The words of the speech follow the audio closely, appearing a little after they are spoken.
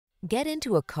Get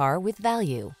into a car with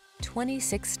value.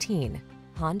 2016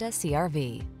 Honda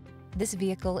CR-V. This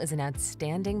vehicle is an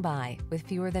outstanding buy with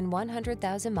fewer than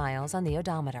 100,000 miles on the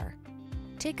odometer.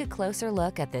 Take a closer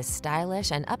look at this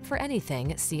stylish and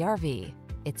up-for-anything CR-V.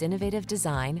 Its innovative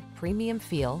design, premium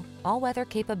feel, all-weather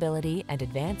capability, and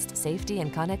advanced safety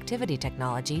and connectivity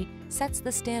technology sets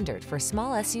the standard for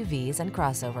small SUVs and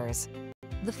crossovers.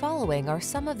 The following are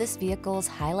some of this vehicle's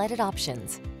highlighted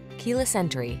options: keyless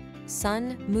entry,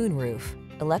 sun, moonroof,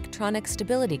 electronic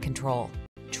stability control,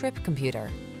 trip computer,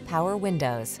 power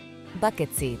windows,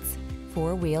 bucket seats,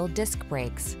 four-wheel disc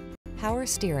brakes, power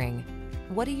steering.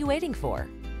 What are you waiting for?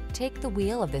 Take the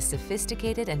wheel of this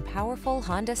sophisticated and powerful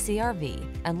Honda CR-V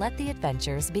and let the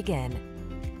adventures begin.